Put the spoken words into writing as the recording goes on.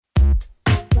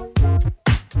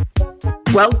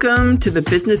Welcome to The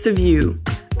Business of You,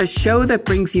 a show that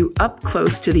brings you up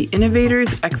close to the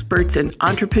innovators, experts, and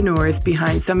entrepreneurs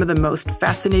behind some of the most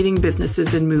fascinating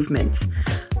businesses and movements.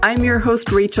 I'm your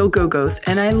host, Rachel Gogos,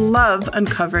 and I love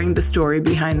uncovering the story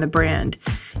behind the brand.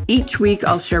 Each week,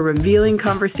 I'll share revealing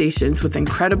conversations with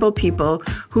incredible people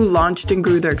who launched and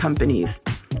grew their companies.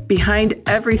 Behind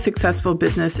every successful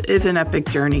business is an epic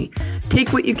journey.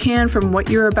 Take what you can from what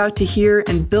you're about to hear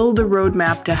and build a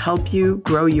roadmap to help you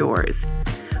grow yours.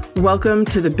 Welcome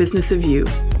to The Business of You.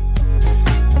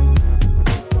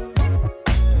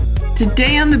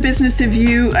 Today on The Business of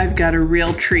You, I've got a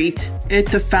real treat.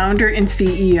 It's a founder and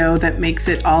CEO that makes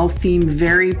it all seem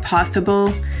very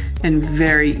possible and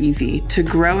very easy to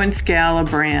grow and scale a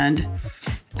brand.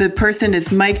 The person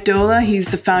is Mike Doehla. He's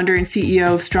the founder and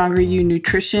CEO of Stronger You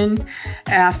Nutrition.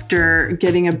 After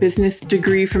getting a business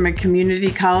degree from a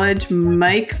community college,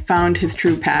 Mike found his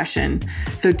true passion.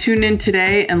 So tune in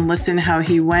today and listen how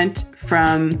he went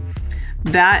from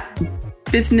that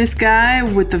business guy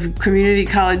with a community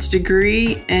college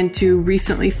degree into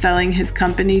recently selling his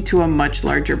company to a much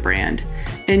larger brand.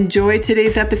 Enjoy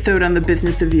today's episode on The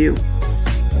Business of You.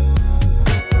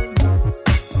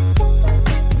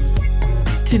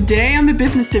 Today on The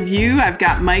Business of You, I've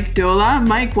got Mike Doehla.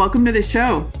 Mike, welcome to the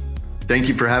show. Thank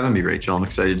you for having me, Rachel. I'm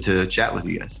excited to chat with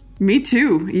you guys. Me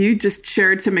too. You just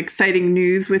shared some exciting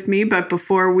news with me, but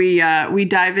before we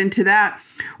dive into that,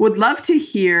 would love to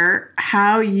hear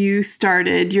how you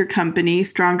started your company,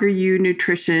 Stronger You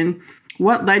Nutrition.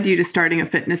 What led you to starting a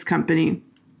fitness company?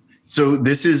 So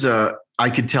this is I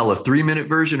could tell a 3-minute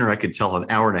version or I could tell an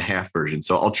 1.5-hour version.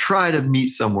 So I'll try to meet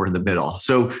somewhere in the middle.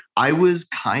 So I was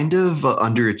kind of an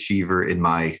underachiever in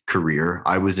my career.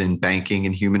 I was in banking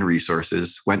and human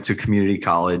resources, went to community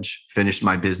college, finished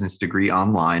my business degree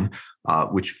online,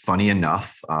 which funny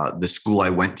enough, the school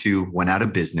I went to went out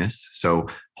of business. So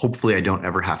hopefully I don't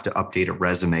ever have to update a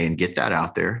resume and get that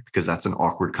out there because that's an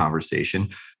awkward conversation.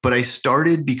 But I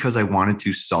started because I wanted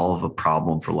to solve a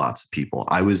problem for lots of people.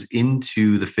 I was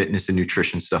into the fitness and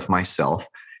nutrition stuff myself,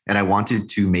 and I wanted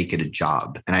to make it a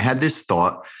job. And I had this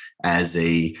thought as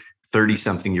a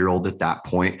 30-something-year-old at that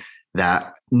point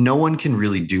that no one can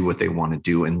really do what they want to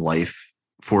do in life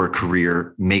for a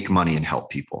career, make money and help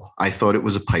people. I thought it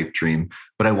was a pipe dream,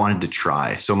 but I wanted to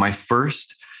try. So my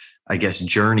first,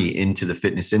 journey into the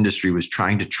fitness industry was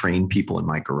trying to train people in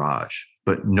my garage,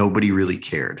 but nobody really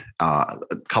cared.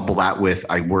 Couple that with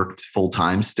I worked full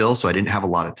time still, so I didn't have a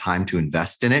lot of time to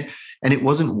invest in it, and it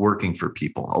wasn't working for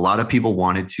people. A lot of people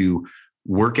wanted to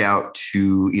work out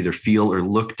to either feel or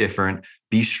look different,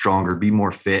 be stronger, be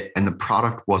more fit, and the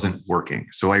product wasn't working.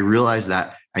 So I realized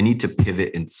that I need to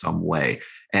pivot in some way.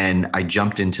 And I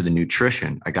jumped into the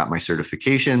nutrition. I got my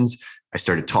certifications. I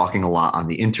started talking a lot on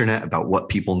the internet about what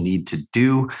people need to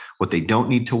do, what they don't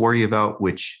need to worry about,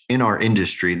 which in our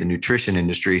industry, the nutrition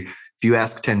industry, if you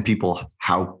ask 10 people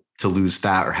how to lose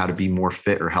fat or how to be more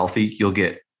fit or healthy, you'll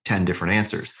get 10 different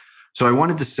answers. So I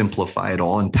wanted to simplify it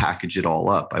all and package it all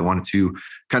up. I wanted to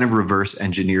kind of reverse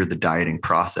engineer the dieting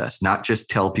process, not just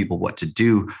tell people what to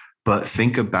do, but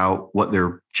think about what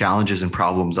their challenges and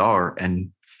problems are and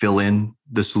fill in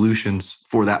the solutions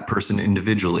for that person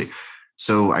individually.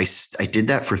 So I did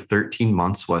that for 13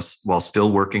 months while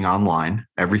still working online.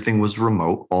 Everything was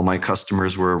remote. All my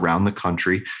customers were around the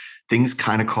country. Things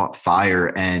kind of caught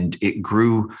fire and it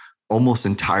grew almost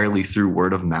entirely through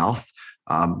word of mouth.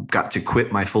 Got to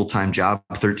quit my full-time job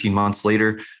 13 months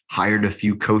later, hired a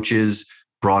few coaches,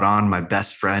 brought on my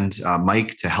best friend,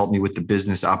 Mike, to help me with the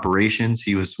business operations.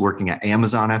 He was working at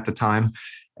Amazon at the time.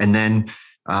 And then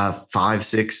 5,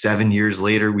 6, 7 years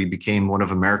later, we became one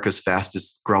of America's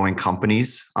fastest growing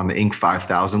companies on the Inc.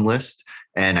 5000 list.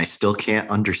 And I still can't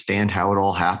understand how it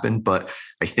all happened, but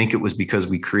I think it was because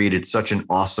we created such an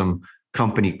awesome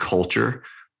company culture.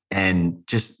 And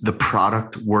just the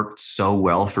product worked so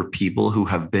well for people who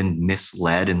have been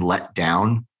misled and let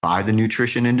down by the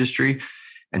nutrition industry.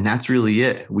 And that's really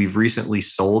it. We've recently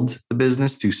sold the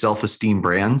business to Self-Esteem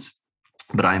Brands,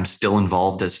 but I'm still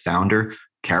involved as founder,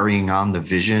 carrying on the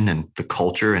vision and the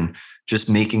culture and just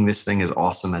making this thing as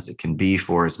awesome as it can be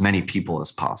for as many people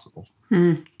as possible.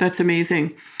 That's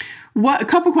amazing. A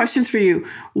couple questions for you.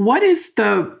 What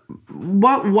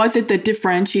was it that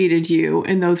differentiated you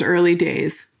in those early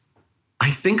days? I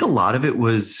think a lot of it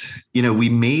was, we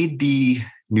made the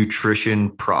nutrition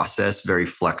process very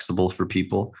flexible for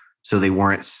people. So they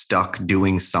weren't stuck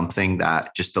doing something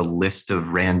that just a list of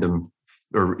random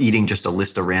or eating just a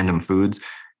list of random foods.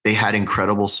 They had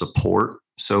incredible support.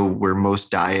 So where most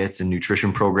diets and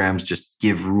nutrition programs just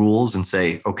give rules and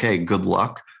say, okay, good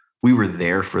luck. We were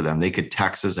there for them. They could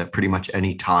text us at pretty much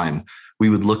any time. We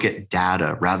would look at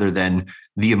data rather than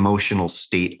the emotional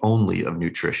state only of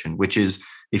nutrition, which is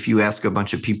if you ask a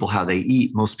bunch of people how they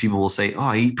eat, most people will say, oh,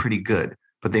 I eat pretty good,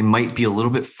 but they might be a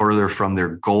little bit further from their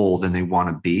goal than they want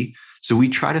to be. So we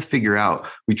try to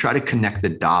connect the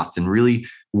dots and really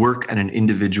work at an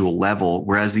individual level,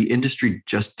 whereas the industry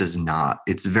just does not.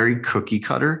 It's very cookie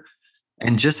cutter.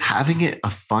 And just having it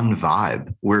a fun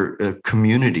vibe, where a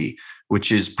community,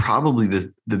 which is probably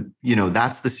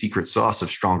that's the secret sauce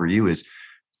of Stronger You, is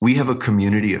we have a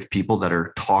community of people that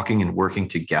are talking and working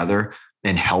together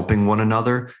and helping one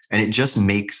another. And it just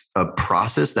makes a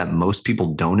process that most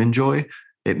people don't enjoy,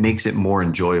 it makes it more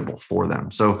enjoyable for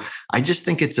them. So I just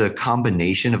think it's a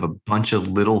combination of a bunch of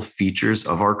little features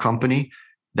of our company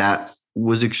that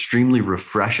was extremely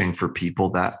refreshing for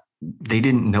people that they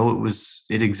didn't know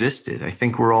it existed. I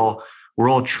think we're all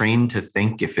trained to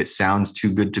think if it sounds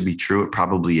too good to be true, it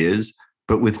probably is.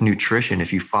 But with nutrition,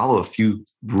 if you follow a few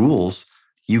rules,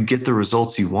 you get the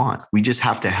results you want. We just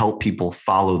have to help people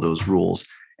follow those rules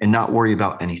and not worry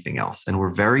about anything else. And we're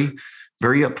very,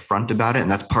 very upfront about it. And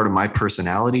that's part of my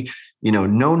personality.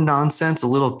 No nonsense, a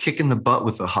little kick in the butt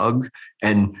with a hug.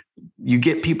 And you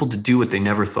get people to do what they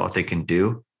never thought they can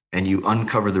do. And you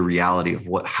uncover the reality of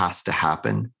what has to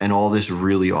happen. And all this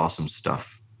really awesome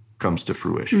stuff comes to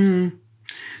fruition.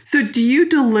 So do you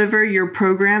deliver your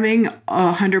programming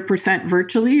 100%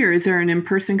 virtually, or is there an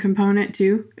in-person component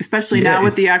too? Especially now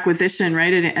with the acquisition,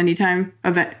 right? At Anytime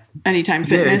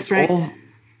Fitness, right?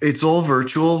 It's all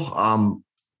virtual.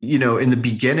 In the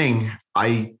beginning,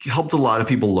 I helped a lot of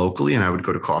people locally, and I would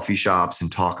go to coffee shops and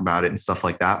talk about it and stuff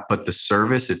like that. But the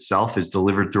service itself is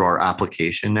delivered through our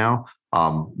application now.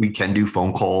 We can do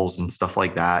phone calls and stuff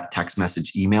like that, text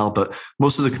message, email, but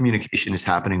most of the communication is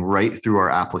happening right through our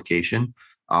application.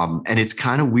 And it's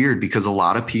kind of weird because a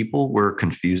lot of people were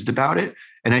confused about it.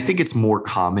 And I think it's more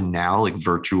common now, like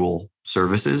virtual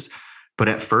services. But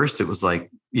at first it was like,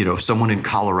 someone in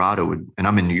Colorado and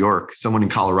I'm in New York, someone in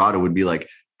Colorado would be like,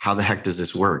 how the heck does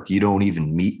this work? You don't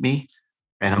even meet me?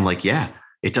 And I'm like, yeah.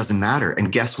 It doesn't matter.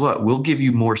 And guess what? We'll give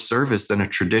you more service than a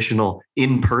traditional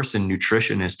in-person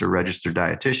nutritionist or registered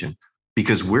dietitian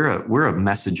because we're a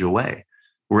message away.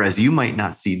 Whereas you might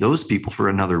not see those people for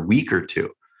another week or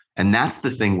two. And that's the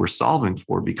thing we're solving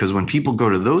for, because when people go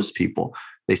to those people,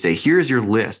 they say, here's your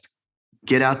list,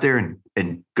 get out there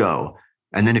and go.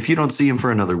 And then if you don't see them for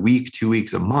another week, 2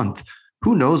 weeks, a month,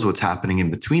 who knows what's happening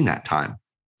in between that time?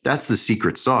 That's the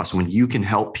secret sauce. When you can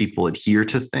help people adhere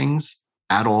to things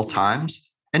at all times.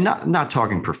 And not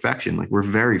talking perfection, like we're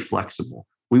very flexible.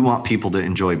 We want people to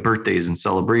enjoy birthdays and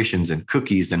celebrations and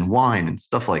cookies and wine and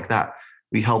stuff like that.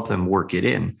 We help them work it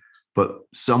in. But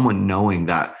someone knowing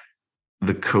that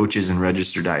the coaches and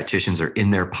registered dietitians are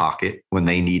in their pocket when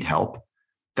they need help,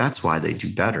 that's why they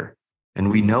do better. And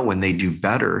we know when they do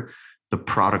better, the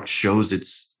product shows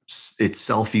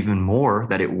itself even more,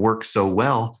 that it works so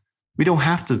well. We don't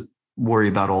have to worry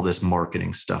about all this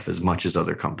marketing stuff as much as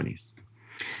other companies.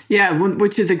 Yeah,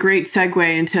 which is a great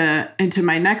segue into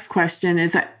my next question,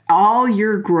 is that all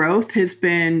your growth has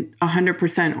been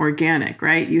 100% organic,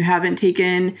 right? You haven't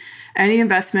taken any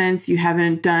investments. You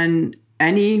haven't done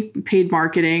any paid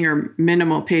marketing or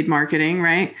minimal paid marketing,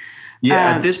 right?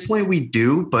 Yeah, at this point we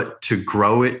do, but to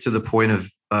grow it to the point of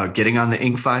getting on the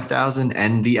Inc. 5000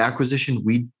 and the acquisition,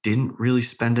 we didn't really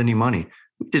spend any money.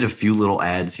 We did a few little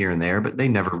ads here and there, but they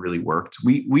never really worked.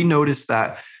 We noticed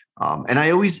that. And I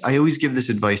always give this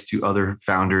advice to other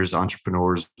founders,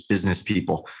 entrepreneurs, business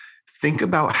people. Think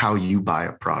about how you buy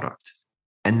a product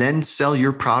and then sell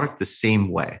your product the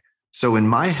same way. So in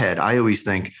my head, I always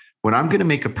think when I'm going to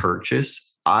make a purchase,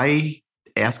 I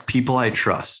ask people I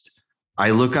trust. I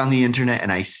look on the internet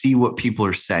and I see what people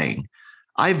are saying.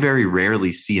 I very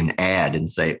rarely see an ad and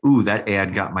say, ooh, that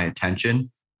ad got my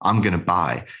attention. I'm going to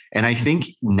buy. And I think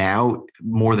now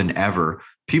more than ever,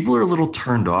 people are a little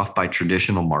turned off by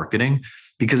traditional marketing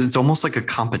because it's almost like a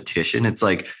competition. It's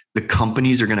like the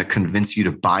companies are going to convince you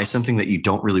to buy something that you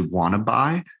don't really want to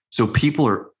buy. So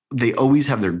they always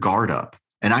have their guard up.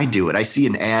 And I do it. I see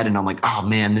an ad and I'm like, oh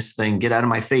man, this thing, get out of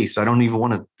my face. I don't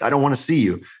want to see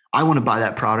you. I want to buy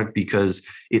that product because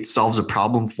it solves a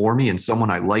problem for me and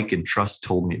someone I like and trust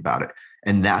told me about it.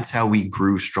 And that's how we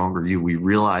grew Stronger You. We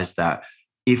realized that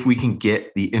if we can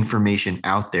get the information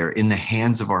out there in the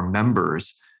hands of our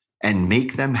members and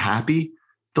make them happy,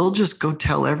 they'll just go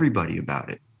tell everybody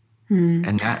about it.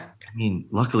 And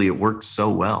luckily it worked so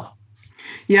well.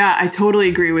 Yeah, I totally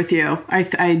agree with you. I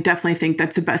definitely think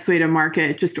that's the best way to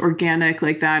market, just organic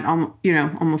like that,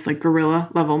 almost like guerrilla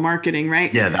level marketing,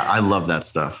 right? Yeah, I love that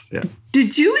stuff. Yeah.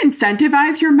 Did you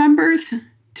incentivize your members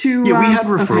to? Yeah, we had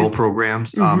referral okay.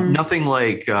 programs, nothing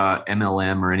like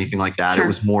MLM or anything like that. It Sure.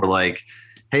 was more like,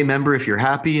 hey, member, if you're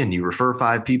happy and you refer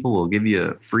 5 people, we'll give you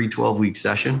a free 12-week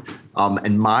session.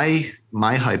 And my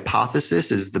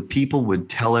hypothesis is the people would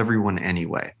tell everyone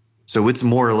anyway. So it's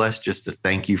more or less just a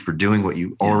thank you for doing what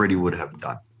you already would have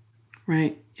done.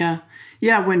 Right. Yeah.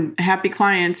 Yeah. When happy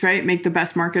clients, right, make the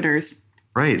best marketers.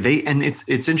 Right. And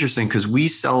it's interesting because we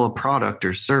sell a product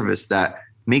or service that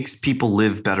makes people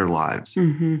live better lives.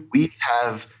 We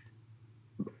have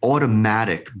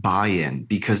automatic buy-in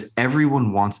because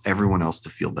everyone wants everyone else to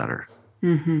feel better.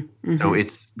 So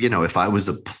it's, if I was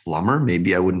a plumber,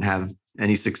 maybe I wouldn't have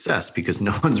any success because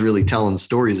no one's really telling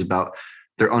stories about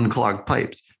their unclogged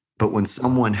pipes. But when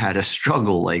someone had a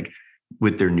struggle like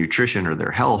with their nutrition or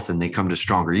their health and they come to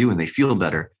Stronger You and they feel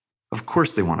better, of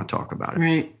course they want to talk about it.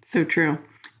 Right. So true.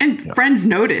 And friends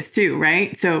notice too,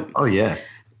 right? So, oh yeah.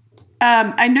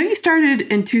 I know you started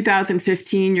in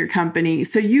 2015, your company.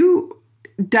 So you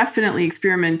definitely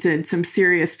experimented some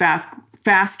serious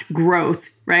fast growth,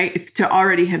 right? To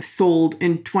already have sold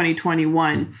in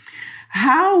 2021.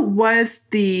 How was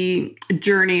the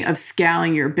journey of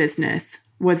scaling your business?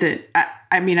 Was it,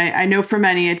 I know for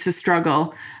many it's a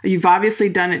struggle. You've obviously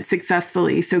done it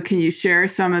successfully. So can you share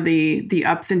some of the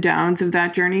ups and downs of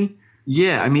that journey?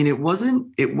 Yeah, it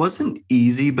wasn't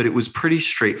easy, but it was pretty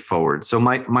straightforward. So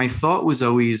my thought was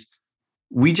always,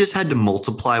 we just had to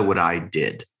multiply what I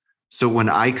did. So when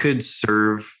I could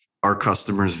serve our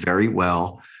customers very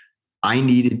well, I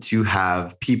needed to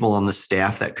have people on the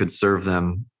staff that could serve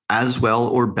them as well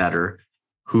or better,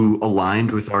 who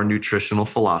aligned with our nutritional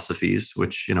philosophies,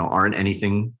 which aren't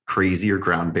anything crazy or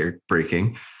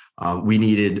groundbreaking. We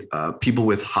needed people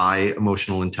with high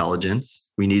emotional intelligence.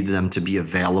 We needed them to be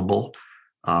available,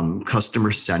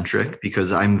 customer centric,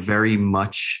 because I'm very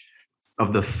much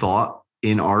of the thought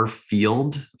in our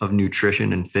field of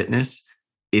nutrition and fitness.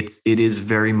 It is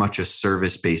very much a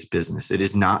service-based business. It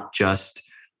is not just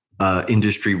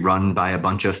industry run by a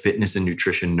bunch of fitness and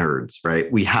nutrition nerds,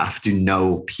 right? We have to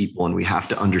know people and we have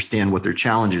to understand what their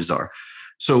challenges are.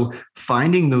 So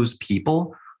finding those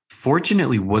people,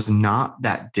 fortunately, was not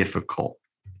that difficult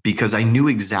because I knew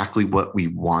exactly what we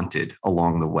wanted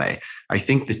along the way. I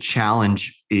think the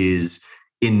challenge is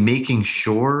in making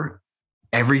sure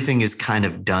everything is kind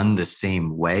of done the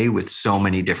same way with so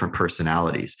many different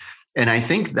personalities. And I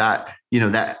think that,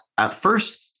 that at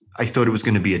first I thought it was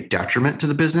going to be a detriment to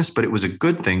the business, but it was a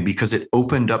good thing because it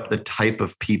opened up the type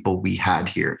of people we had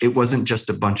here. It wasn't just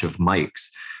a bunch of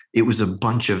Mikes. It was a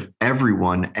bunch of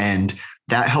everyone. And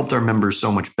that helped our members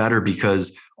so much better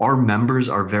because our members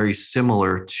are very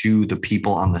similar to the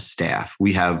people on the staff.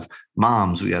 We have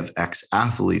moms, we have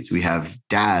ex-athletes, we have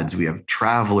dads, we have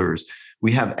travelers.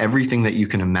 We have everything that you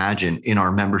can imagine in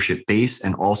our membership base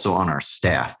and also on our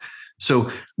staff. So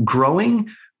growing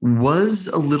was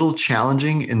a little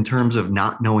challenging in terms of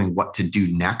not knowing what to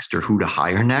do next or who to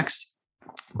hire next.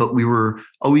 But we were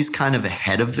always kind of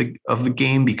ahead of the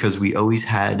game because we always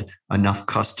had enough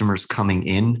customers coming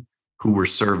in who were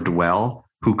served well,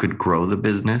 who could grow the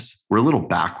business. We're a little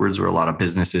backwards where a lot of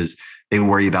businesses, they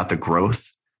worry about the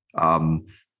growth.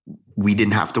 We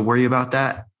didn't have to worry about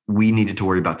that. We needed to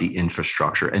worry about the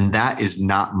infrastructure. And that is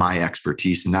not my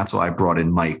expertise. And that's why I brought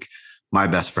in Mike, my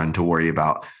best friend, to worry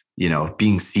about,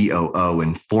 being COO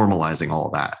and formalizing all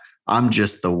that. I'm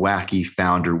just the wacky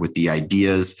founder with the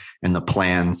ideas and the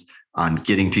plans on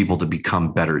getting people to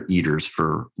become better eaters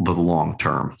for the long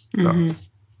term.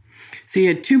 So you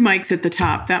had two mics at the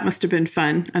top. That must have been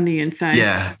fun on the inside.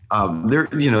 Yeah. There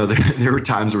were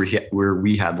times where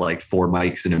we had like 4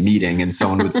 mics in a meeting and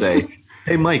someone would say,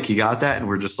 hey, Mike, you got that? And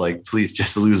we're just like, please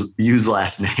just use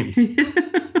last names.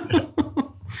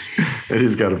 It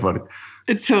is kind of funny.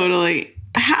 Totally.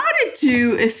 How did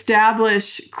you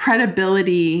establish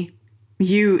credibility,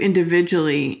 you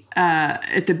individually,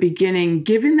 at the beginning,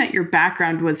 given that your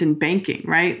background was in banking,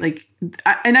 right?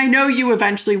 And I know you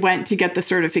eventually went to get the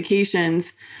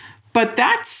certifications, but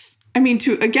that's,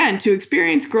 to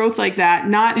experience growth like that,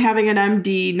 not having an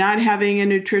MD, not having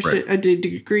a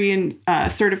degree in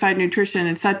certified nutrition,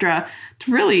 et cetera, it's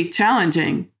really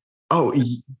challenging. Oh,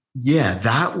 yeah,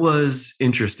 that was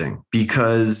interesting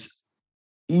because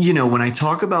when I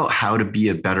talk about how to be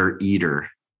a better eater,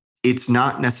 it's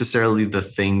not necessarily the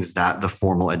things that the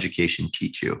formal education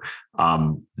teach you.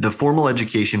 The formal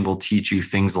education will teach you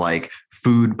things like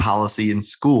food policy in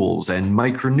schools and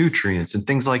micronutrients and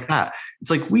things like that.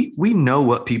 It's like we know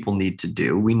what people need to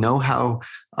do. We know how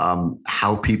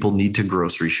people need to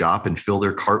grocery shop and fill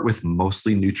their cart with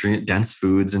mostly nutrient-dense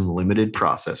foods and limited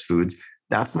processed foods.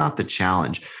 That's not the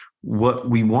challenge. What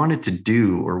we wanted to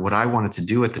do, or what I wanted to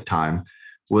do at the time,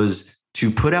 was to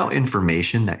put out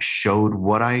information that showed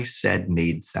what I said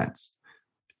made sense.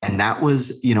 And that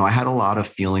was, I had a lot of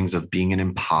feelings of being an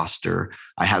imposter.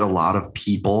 I had a lot of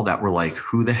people that were like,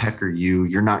 who the heck are you?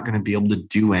 You're not going to be able to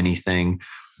do anything.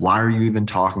 Why are you even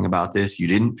talking about this? You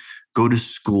didn't go to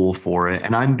school for it.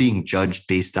 And I'm being judged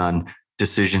based on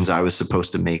decisions I was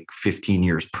supposed to make 15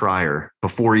 years prior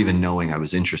before even knowing I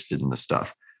was interested in the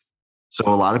stuff. So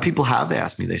a lot of people have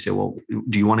asked me, they say, well,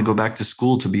 do you want to go back to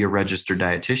school to be a registered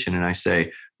dietitian? And I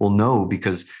say, well, no,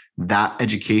 because that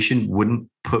education wouldn't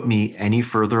put me any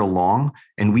further along.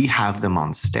 And we have them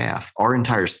on staff. Our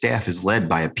entire staff is led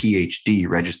by a PhD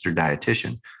registered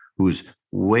dietitian who's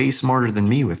way smarter than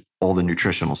me with all the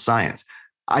nutritional science.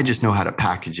 I just know how to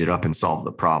package it up and solve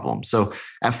the problem. So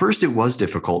at first it was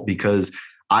difficult because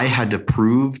I had to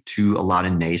prove to a lot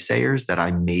of naysayers that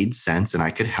I made sense and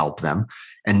I could help them.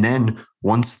 And then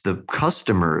once the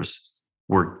customers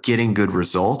were getting good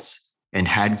results and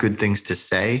had good things to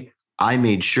say, I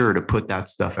made sure to put that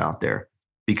stuff out there.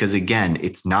 Because again,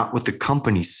 it's not what the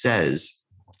company says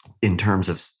in terms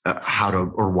of how to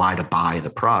or why to buy the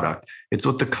product. It's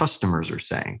what the customers are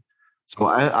saying. So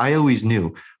I always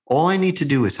knew all I need to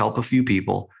do is help a few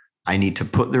people. I need to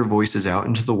put their voices out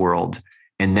into the world.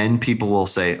 And then people will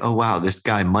say, oh, wow, this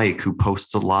guy, Mike, who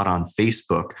posts a lot on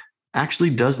Facebook, actually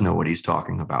does know what he's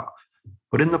talking about.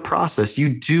 But in the process, you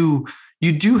do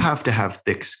have to have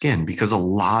thick skin because a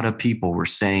lot of people were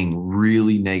saying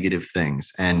really negative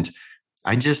things. And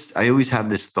I always have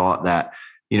this thought that,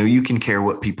 you can care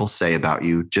what people say about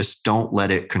you. Just don't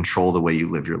let it control the way you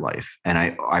live your life. And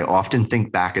I often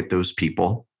think back at those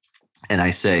people and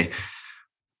I say,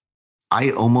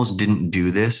 I almost didn't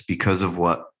do this because of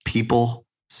what people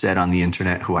said on the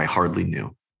internet who I hardly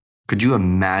knew. Could you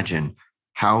imagine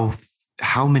how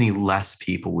many less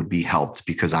people would be helped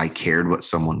because I cared what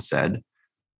someone said?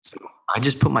 So I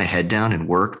just put my head down and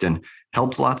worked and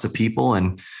helped lots of people.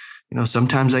 And,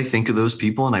 sometimes I think of those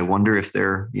people and I wonder if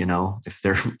they're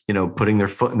putting their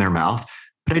foot in their mouth,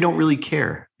 but I don't really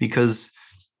care because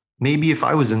maybe if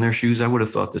I was in their shoes, I would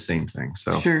have thought the same thing.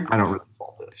 So sure. I don't really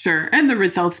fault it. Sure. And the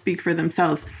results speak for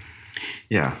themselves.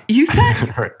 Yeah. You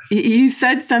said, right. You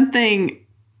said something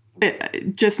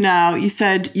just now. You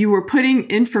said you were putting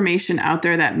information out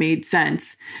there that made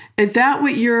sense. Is that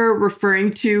what you're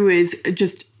referring to, is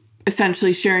just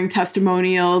essentially sharing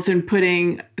testimonials and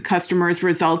putting customers'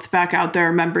 results back out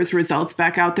there, members' results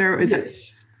back out there?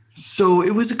 So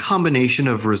it was a combination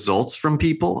of results from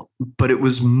people, but it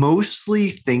was mostly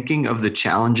thinking of the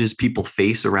challenges people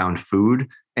face around food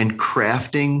and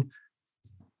crafting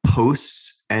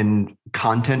posts and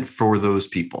content for those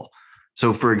people.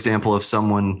 So for example, if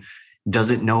someone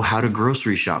doesn't know how to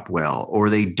grocery shop well, or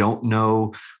they don't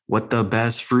know what the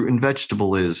best fruit and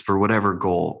vegetable is for whatever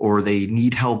goal, or they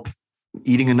need help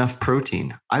eating enough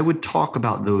protein, I would talk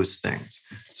about those things.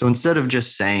 So instead of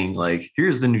just saying like,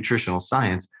 here's the nutritional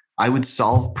science, I would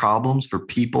solve problems for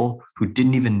people who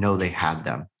didn't even know they had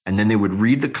them. And then they would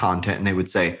read the content and they would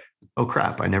say, oh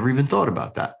crap, I never even thought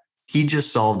about that. He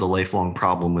just solved a lifelong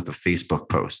problem with a Facebook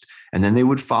post. And then they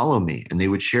would follow me and they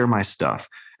would share my stuff.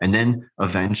 And then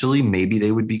eventually maybe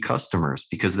they would be customers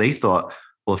because they thought,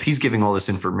 well, if he's giving all this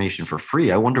information for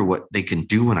free, I wonder what they can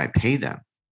do when I pay them.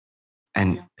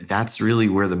 And that's really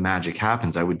where the magic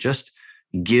happens. I would just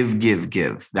give.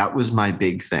 That was my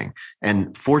big thing.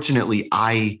 And fortunately,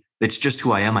 it's just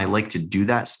who I am. I like to do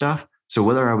that stuff. So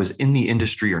whether I was in the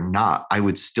industry or not, I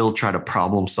would still try to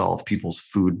problem solve people's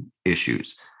food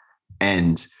issues.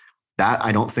 And that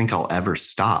I don't think I'll ever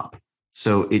stop.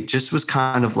 So it just was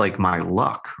kind of like my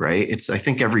luck, right? I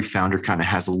think every founder kind of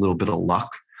has a little bit of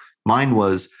luck. Mine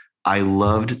was, I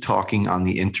loved talking on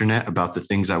the internet about the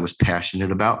things I was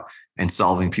passionate about and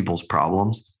solving people's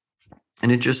problems.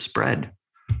 And it just spread.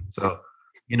 So,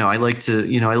 I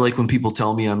like when people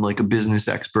tell me I'm like a business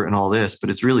expert and all this, but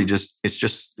it's really it's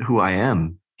just who I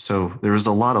am. So there was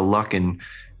a lot of luck and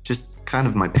just kind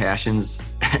of my passions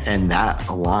and that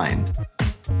aligned.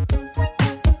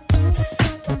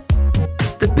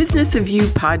 The Business of You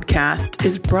podcast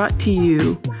is brought to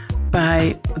you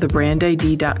by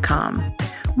thebrandid.com.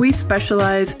 We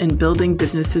specialize in building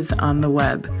businesses on the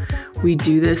web. We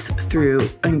do this through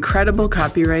incredible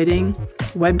copywriting,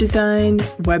 web design,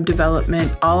 web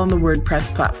development, all on the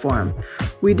WordPress platform.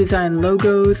 We design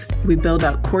logos, we build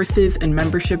out courses and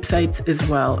membership sites as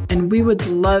well, and we would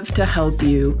love to help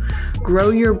you grow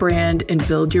your brand and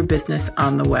build your business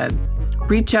on the web.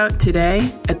 Reach out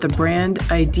today at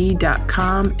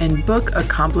thebrandid.com and book a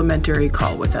complimentary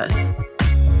call with us.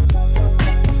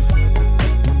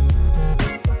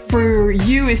 For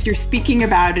you, as you're speaking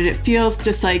about it, it feels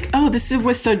just like, oh, this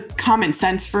was so common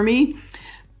sense for me.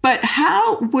 But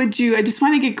how would you, I just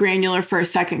want to get granular for a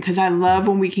second, because I love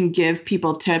when we can give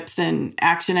people tips and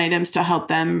action items to help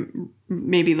them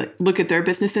maybe look at their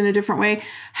business in a different way.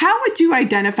 How would you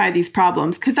identify these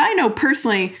problems? Because I know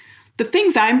personally, the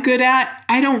things I'm good at,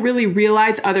 I don't really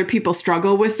realize other people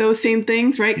struggle with those same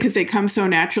things, right? Because they come so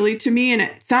naturally to me. And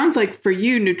it sounds like for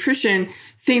you, nutrition,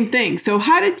 same thing. So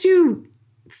how did you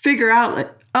figure out,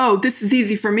 like, oh, this is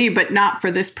easy for me, but not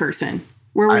for this person?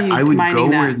 Where were you I would mining go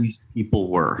that? where these people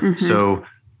were. So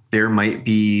there might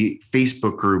be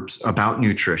Facebook groups about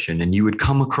nutrition, and you would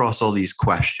come across all these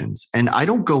questions. And I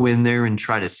don't go in there and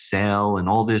try to sell and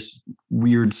all this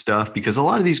weird stuff, because a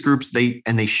lot of these groups,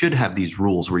 they should have these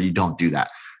rules where you don't do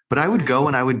that. But I would go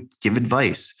and I would give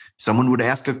advice. Someone would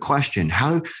ask a question.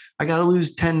 I got to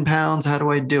lose 10 pounds. How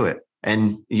do I do it?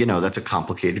 And, that's a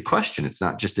complicated question. It's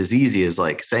not just as easy as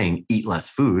like saying, eat less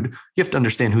food. You have to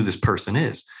understand who this person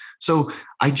is. So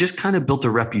I just kind of built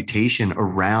a reputation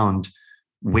around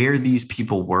where these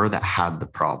people were that had the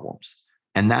problems.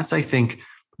 And that's, I think,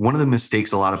 one of the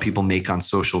mistakes a lot of people make on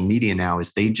social media now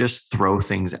is they just throw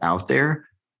things out there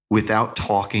without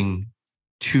talking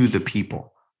to the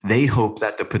people. They hope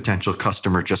that the potential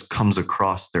customer just comes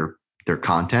across their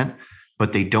content,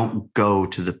 but they don't go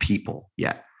to the people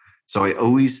yet. So I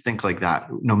always think like that.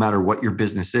 No matter what your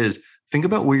business is, think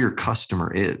about where your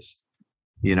customer is,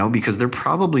 because they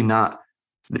probably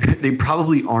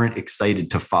aren't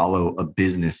excited to follow a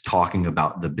business talking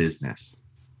about the business,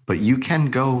 but you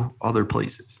can go other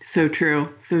places. So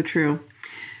true. So true.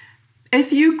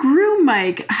 As you grew,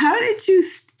 Mike, how did you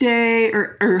stay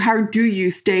or how do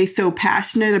you stay so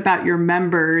passionate about your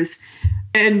members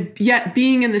and yet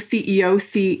being in the CEO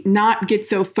seat, not get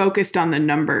so focused on the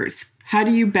numbers? How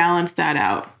do you balance that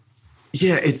out?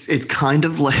 Yeah, it's kind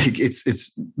of like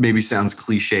it's maybe sounds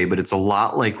cliche, but it's a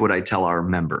lot like what I tell our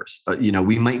members.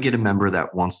 We might get a member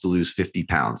that wants to lose 50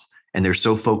 pounds and they're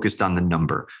so focused on the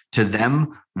number. To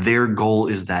them, their goal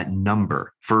is that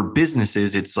number. For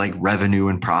businesses, it's like revenue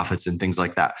and profits and things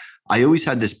like that. I always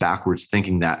had this backwards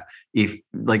thinking that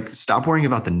stop worrying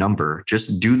about the number,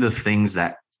 just do the things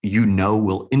that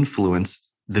will influence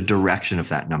the direction of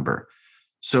that number.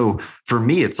 So for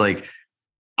me, it's like,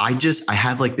 I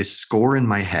have like this score in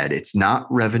my head. It's not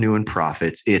revenue and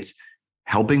profits. It's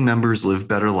helping members live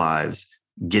better lives,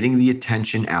 getting the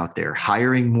attention out there,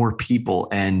 hiring more people,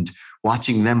 and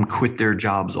watching them quit their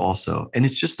jobs also. And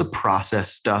it's just the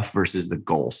process stuff versus the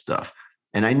goal stuff.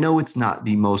 And I know it's not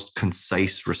the most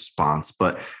concise response,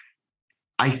 but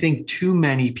I think too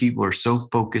many people are so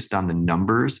focused on the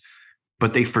numbers,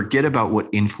 but they forget about what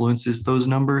influences those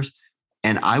numbers.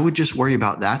 And I would just worry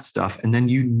about that stuff. And then,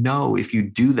 if you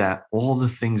do that, all the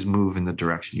things move in the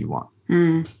direction you want.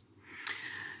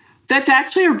 That's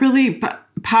actually a really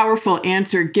powerful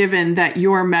answer, given that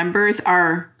your members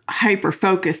are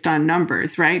hyper-focused on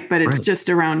numbers, right? But it's just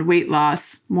around weight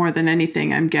loss more than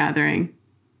anything, I'm gathering.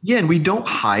 Yeah, and we don't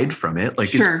hide from it. Like,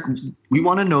 sure. We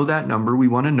want to know that number. We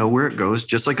want to know where it goes.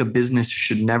 Just like a business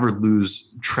should never lose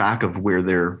track of where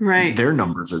their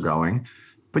numbers are going.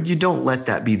 But you don't let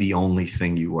that be the only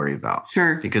thing you worry about.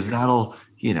 Sure. Because that'll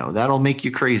make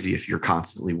you crazy if you're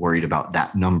constantly worried about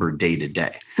that number day to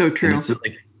day. So true. And it's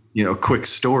like, a quick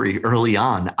story. Early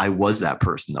on, I was that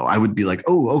person though. I would be like,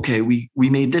 oh, okay, we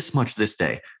made this much this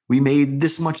day. We made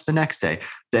this much the next day.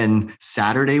 Then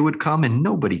Saturday would come and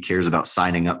nobody cares about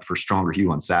signing up for Stronger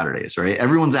You on Saturdays, right?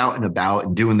 Everyone's out and about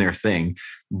and doing their thing.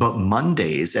 But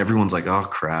Mondays, everyone's like, oh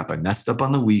crap, I messed up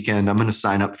on the weekend. I'm going to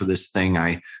sign up for this thing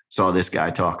I saw this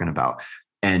guy talking about.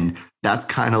 And that's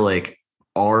kind of like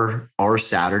our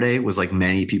Saturday was like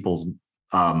many people's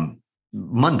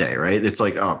Monday, right? It's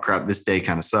like, oh crap, this day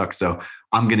kind of sucks. So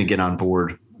I'm going to get on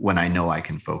board when I know I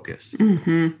can focus.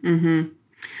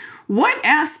 What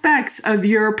aspects of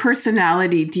your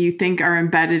personality do you think are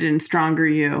embedded in Stronger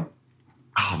You?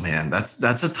 Oh man, that's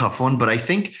a tough one. But I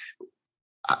think,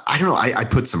 I don't know, I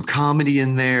put some comedy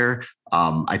in there.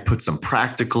 I put some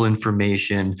practical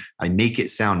information. I make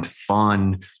it sound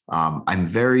fun. I'm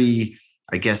very,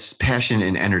 I guess, passionate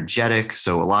and energetic.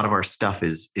 So a lot of our stuff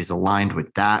is aligned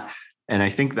with that. And I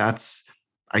think that's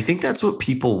what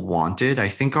people wanted. I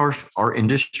think our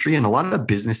industry and a lot of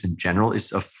business in general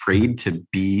is afraid to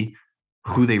be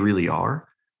who they really are.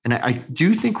 And I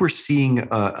do think we're seeing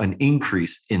an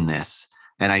increase in this.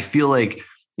 And I feel like,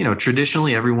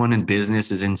 traditionally everyone in business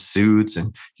is in suits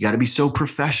and you got to be so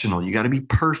professional. You got to be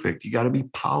perfect. You got to be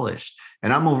polished.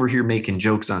 And I'm over here making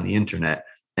jokes on the internet.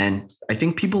 And I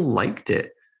think people liked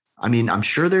it. I mean, I'm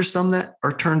sure there's some that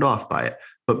are turned off by it,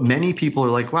 but many people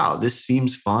are like, wow, this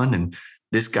seems fun. And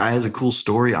this guy has a cool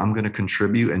story. I'm going to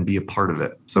contribute and be a part of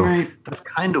it. So that's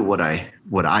kind of what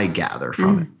I gather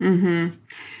from it. Mm-hmm.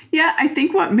 Yeah, I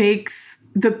think what makes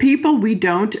the people we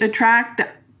don't attract,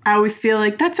 I always feel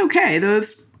like that's okay.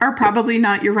 Those are probably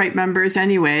not your right members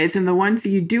anyways. And the ones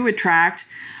you do attract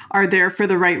are there for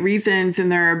the right reasons,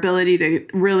 and their ability to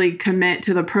really commit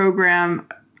to the program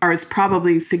is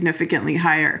probably significantly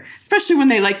higher, especially when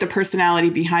they like the personality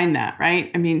behind that,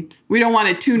 right? I mean, we don't want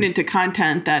to tune into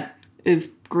content that is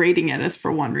grating at us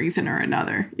for one reason or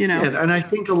another, you know? Yeah, and I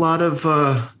think a lot of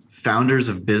founders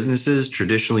of businesses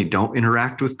traditionally don't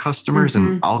interact with customers,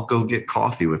 and I'll go get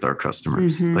coffee with our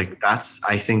customers. Like that's,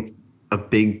 I think, a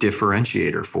big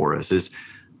differentiator for us is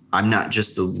I'm not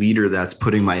just a leader that's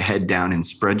putting my head down in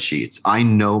spreadsheets. I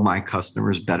know my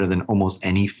customers better than almost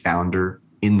any founder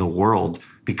in the world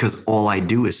because all I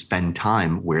do is spend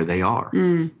time where they are.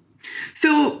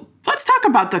 So let's talk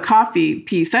about the coffee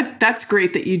piece. That's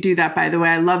great that you do that, by the way.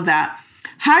 I love that.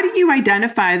 How do you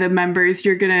identify the members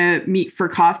you're going to meet for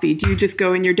coffee? Do you just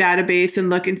go in your database and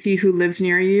look and see who lives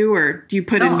near you, or do you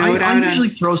put a note out? I usually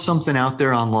throw something out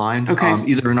there online,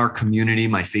 either in our community,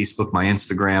 my Facebook, my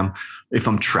Instagram. If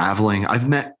I'm traveling, I've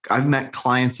met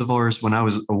clients of ours when I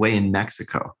was away in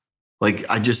Mexico. Like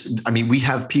we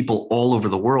have people all over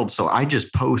the world. So I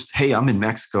just post, hey, I'm in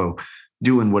Mexico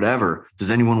doing whatever.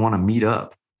 Does anyone want to meet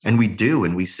up? And we do.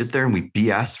 And we sit there and we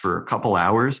BS for a couple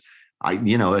hours.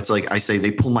 It's like I say,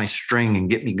 they pull my string and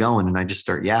get me going and I just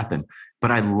start yapping.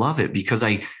 But I love it because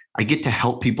I get to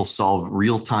help people solve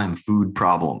real-time food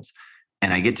problems.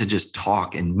 And I get to just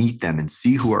talk and meet them and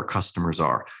see who our customers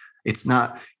are. It's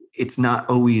not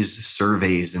always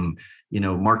surveys and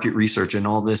market research and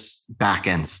all this back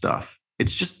end stuff.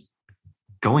 It's just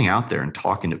going out there and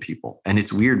talking to people. And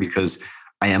it's weird because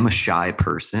I am a shy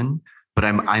person, but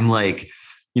I'm like,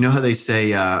 how they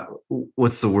say,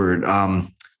 what's the word?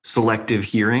 Selective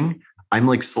hearing. I'm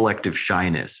like selective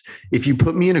shyness. If you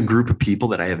put me in a group of people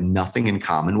that I have nothing in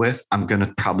common with, I'm going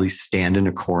to probably stand in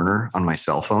a corner on my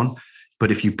cell phone. But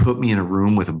if you put me in a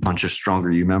room with a bunch of Stronger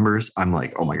You members, I'm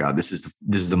like, oh my God, this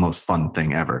is the most fun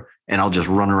thing ever. And I'll just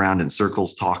run around in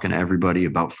circles talking to everybody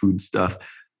about food stuff.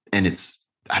 And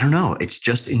I don't know, it's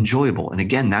just enjoyable. And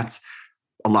again, that's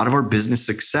a lot of our business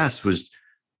success was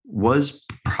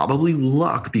probably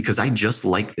luck because I just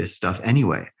like this stuff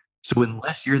anyway. So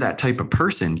unless you're that type of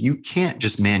person, you can't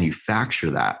just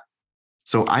manufacture that.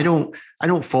 So I don't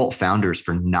fault founders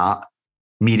for not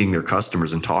meeting their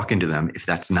customers and talking to them if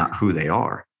that's not who they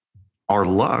are. Our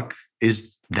luck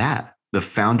is that the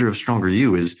founder of Stronger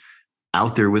You is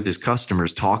out there with his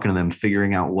customers, talking to them,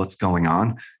 figuring out what's going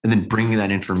on, and then bringing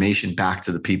that information back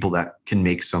to the people that can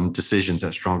make some decisions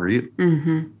at Stronger You.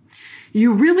 Mm-hmm.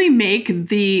 You really make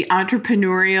the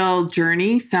entrepreneurial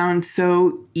journey sound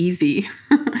so easy.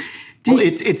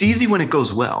 It's easy when it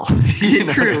goes well.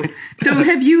 True. So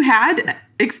have you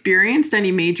experienced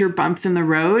any major bumps in the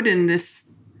road in this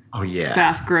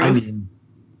fast growth?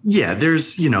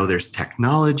 There's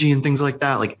technology and things like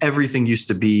that. Like everything used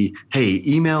to be, hey,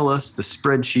 email us the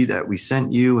spreadsheet that we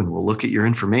sent you and we'll look at your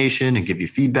information and give you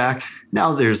feedback.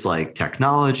 Now there's like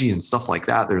technology and stuff like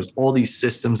that. There's all these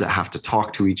systems that have to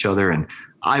talk to each other. And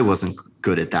I wasn't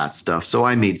good at that stuff. So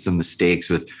I made some mistakes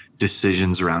with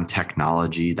decisions around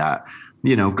technology that,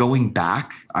 going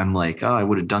back, I'm like, oh, I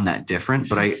would have done that different.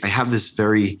 But I have this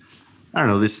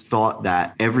this thought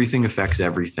that everything affects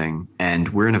everything. And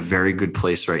we're in a very good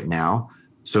place right now.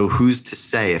 So who's to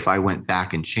say if I went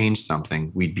back and changed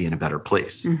something, we'd be in a better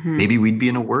place? Mm-hmm. Maybe we'd be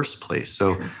in a worse place.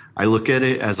 So I look at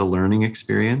it as a learning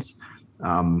experience.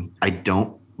 I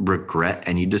don't regret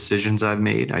any decisions I've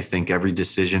made. I think every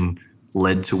decision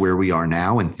led to where we are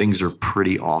now, and things are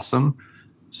pretty awesome.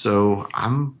 So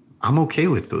I'm okay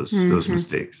with those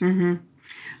mistakes. Mm-hmm.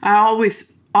 I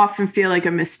often feel like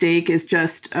a mistake is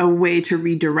just a way to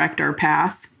redirect our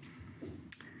path.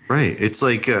 Right. It's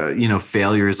like,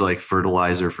 failure is like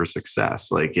fertilizer for success.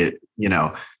 Like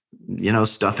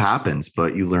stuff happens,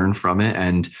 but you learn from it.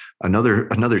 And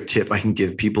another tip I can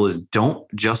give people is don't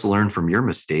just learn from your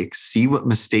mistakes. See what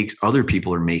mistakes other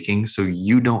people are making so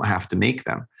you don't have to make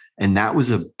them. And that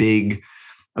was a big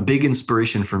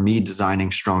inspiration for me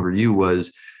designing Stronger You,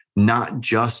 was not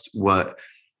just what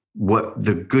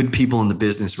the good people in the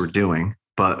business were doing,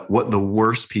 but what the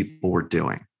worst people were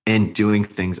doing, and doing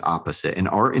things opposite. And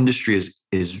our industry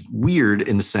is weird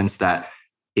in the sense that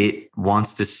it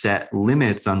wants to set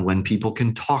limits on when people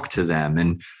can talk to them,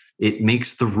 and it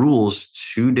makes the rules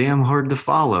too damn hard to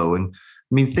follow. And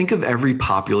I mean, think of every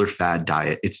popular fad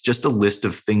diet. It's just a list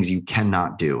of things you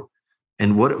cannot do.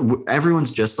 And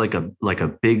everyone's just like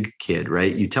a big kid,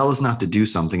 right? You tell us not to do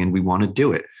something and we want to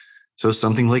do it. So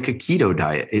something like a keto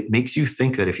diet, it makes you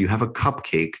think that if you have a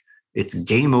cupcake, it's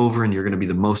game over and you're going to be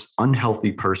the most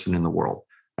unhealthy person in the world.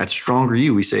 At Stronger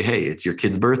You, we say, hey, it's your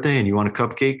kid's birthday and you want a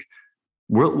cupcake.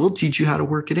 We'll teach you how to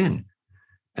work it in.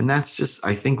 And that's just,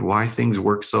 I think, why things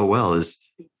work so well is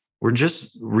we're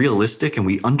just realistic and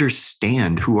we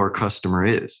understand who our customer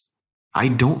is. I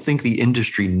don't think the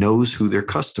industry knows who their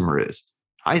customer is.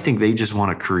 I think they just want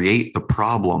to create the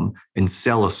problem and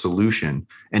sell a solution,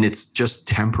 and it's just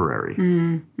temporary.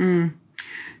 Mm-hmm.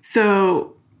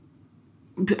 So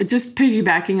just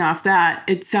piggybacking off that,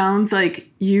 it sounds like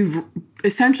you've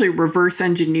essentially reverse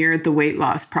engineered the weight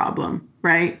loss problem,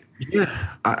 right?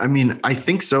 Yeah, I mean, I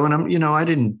think so. And I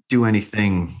didn't do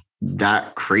anything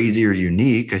that crazy or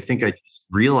unique. I think I just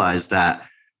realized that,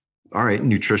 all right,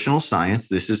 nutritional science,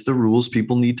 this is the rules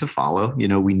people need to follow.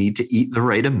 We need to eat the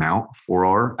right amount for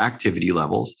our activity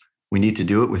levels. We need to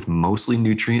do it with mostly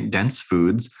nutrient dense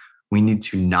foods. We need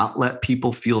to not let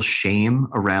people feel shame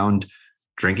around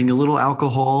drinking a little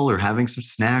alcohol or having some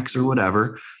snacks or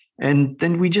whatever. And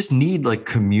then we just need like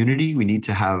community. We need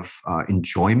to have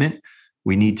enjoyment.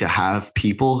 We need to have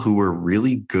people who are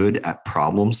really good at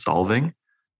problem solving,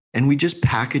 and we just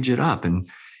package it up. And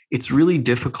it's really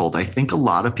difficult. I think a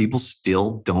lot of people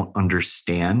still don't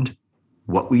understand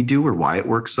what we do or why it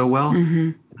works so well.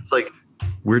 Mm-hmm. It's like,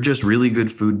 we're just really good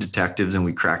food detectives and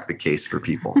we crack the case for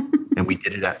people and we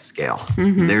did it at scale.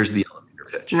 Mm-hmm. There's the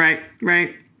elevator pitch.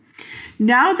 Right.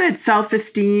 Now that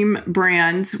Self-Esteem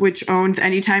Brands, which owns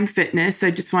Anytime Fitness,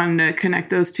 I just wanted to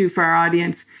connect those two for our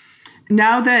audience.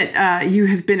 Now that you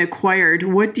have been acquired,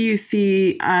 what do you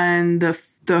see on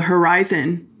the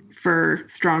horizon for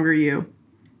Stronger You?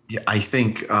 Yeah, I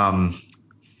think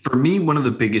for me, one of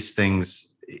the biggest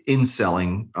things in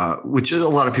selling, which a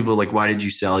lot of people are like, why did you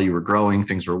sell? You were growing,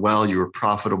 things were well, you were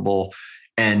profitable.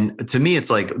 And to me, it's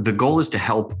like the goal is to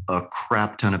help a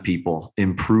crap ton of people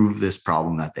improve this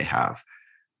problem that they have.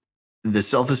 The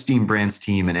Self-Esteem Brands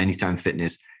team and Anytime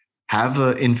Fitness have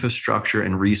an infrastructure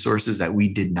and resources that we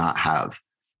did not have.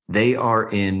 They are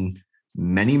in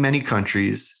many, many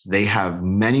countries. They have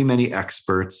many, many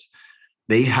experts.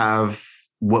 They have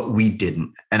what we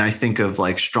didn't. And I think of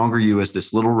like Stronger You as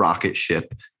this little rocket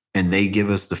ship, and they give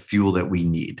us the fuel that we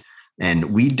need.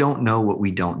 And we don't know what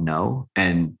we don't know.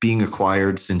 And being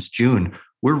acquired since June,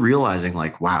 we're realizing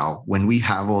like, wow, when we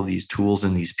have all these tools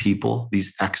and these people,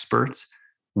 these experts,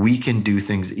 we can do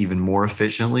things even more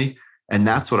efficiently. And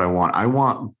that's what I want. I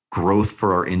want growth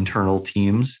for our internal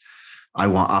teams. I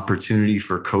want opportunity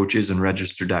for coaches and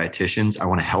registered dietitians. I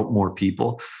want to help more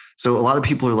people. So a lot of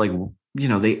people are like,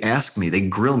 they ask me, they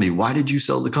grill me, why did you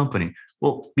sell the company?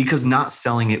 Well, because not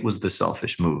selling it was the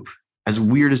selfish move. As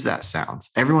weird as that sounds,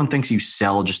 everyone thinks you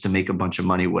sell just to make a bunch of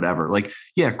money, whatever. Like,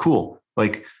 yeah, cool.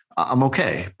 Like, I'm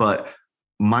okay. But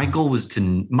my goal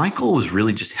was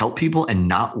really just help people and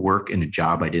not work in a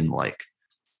job I didn't like.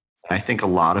 I think a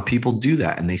lot of people do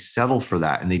that and they settle for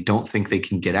that and they don't think they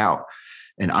can get out.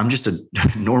 And I'm just a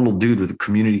normal dude with a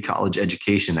community college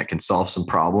education that can solve some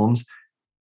problems.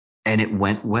 And it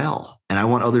went well. And I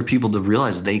want other people to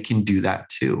realize they can do that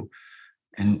too.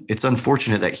 And it's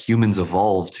unfortunate that humans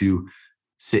evolve to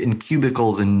sit in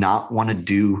cubicles and not want to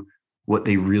do what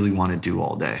they really want to do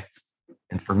all day.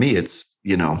 And for me, it's,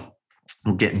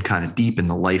 I'm getting kind of deep in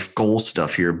the life goal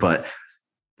stuff here, but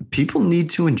people need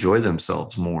to enjoy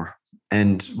themselves more.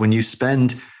 And when you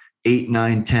spend 8,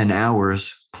 9, 10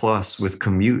 hours plus with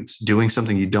commutes doing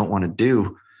something you don't want to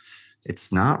do,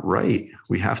 it's not right.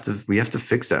 We have to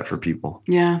fix that for people.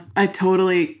 Yeah, I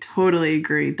totally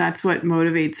agree. That's what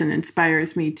motivates and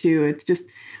inspires me too. It's just,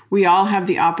 we all have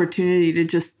the opportunity to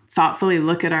just thoughtfully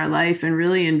look at our life and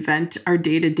really invent our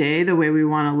day to day the way we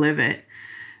want to live it.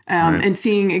 Right. And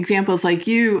seeing examples like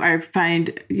you, I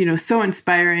find, so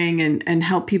inspiring and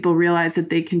help people realize that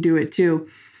they can do it too.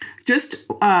 Just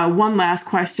one last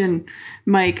question,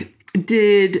 Mike,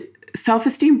 did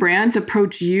Self-Esteem Brands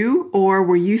approach you, or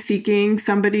were you seeking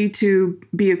somebody to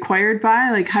be acquired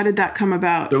by? Like, how did that come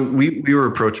about? So we were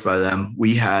approached by them.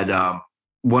 We had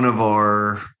one of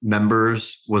our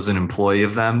members was an employee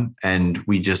of them, and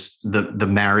we just the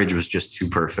marriage was just too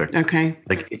perfect. Okay,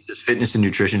 like it's just fitness and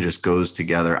nutrition just goes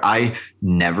together. I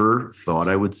never thought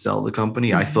I would sell the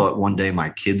company. Mm-hmm. I thought one day my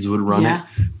kids would run it,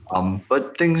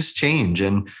 but things change,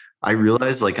 and I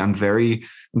realized like I'm very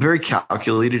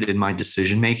calculated in my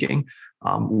decision making,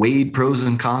 weighed pros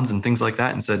and cons and things like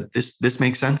that, and said this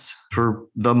makes sense for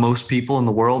the most people in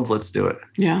the world. Let's do it.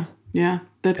 Yeah,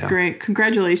 that's great.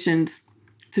 Congratulations.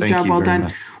 It's a job well done.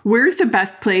 Much. Where's the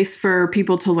best place for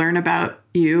people to learn about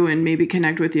you and maybe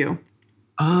connect with you?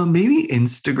 Maybe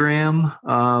Instagram.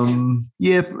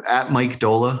 At Mike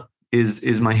Doehla.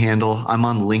 is my handle. I'm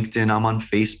on LinkedIn. I'm on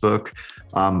Facebook.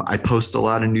 I post a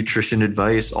lot of nutrition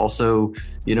advice. Also,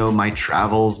 my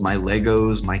travels, my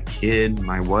Legos, my kid,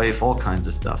 my wife, all kinds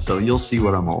of stuff. So you'll see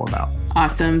what I'm all about.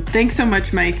 Awesome. Thanks so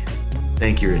much, Mike.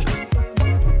 Thank you, Rachel.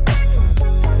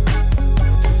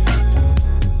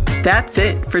 That's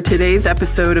it for today's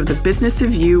episode of The Business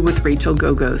of You with Rachel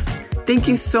Gogos. Thank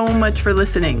you so much for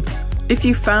listening. If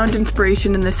you found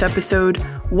inspiration in this episode,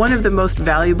 one of the most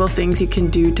valuable things you can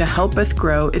do to help us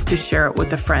grow is to share it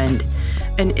with a friend.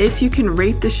 And if you can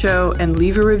rate the show and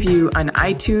leave a review on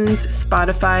iTunes,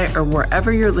 Spotify, or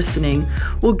wherever you're listening,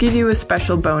 we'll give you a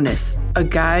special bonus, a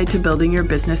guide to building your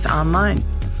business online.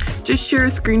 Just share a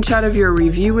screenshot of your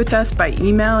review with us by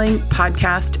emailing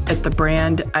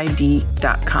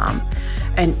podcast@thebrandid.com.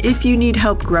 And if you need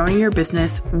help growing your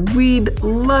business, we'd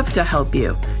love to help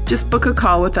you. Just book a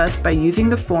call with us by using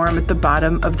the form at the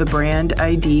bottom of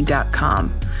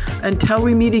thebrandid.com. Until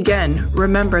we meet again,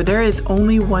 remember there is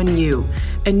only one you,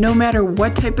 and no matter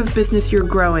what type of business you're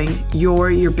growing,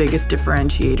 you're your biggest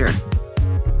differentiator.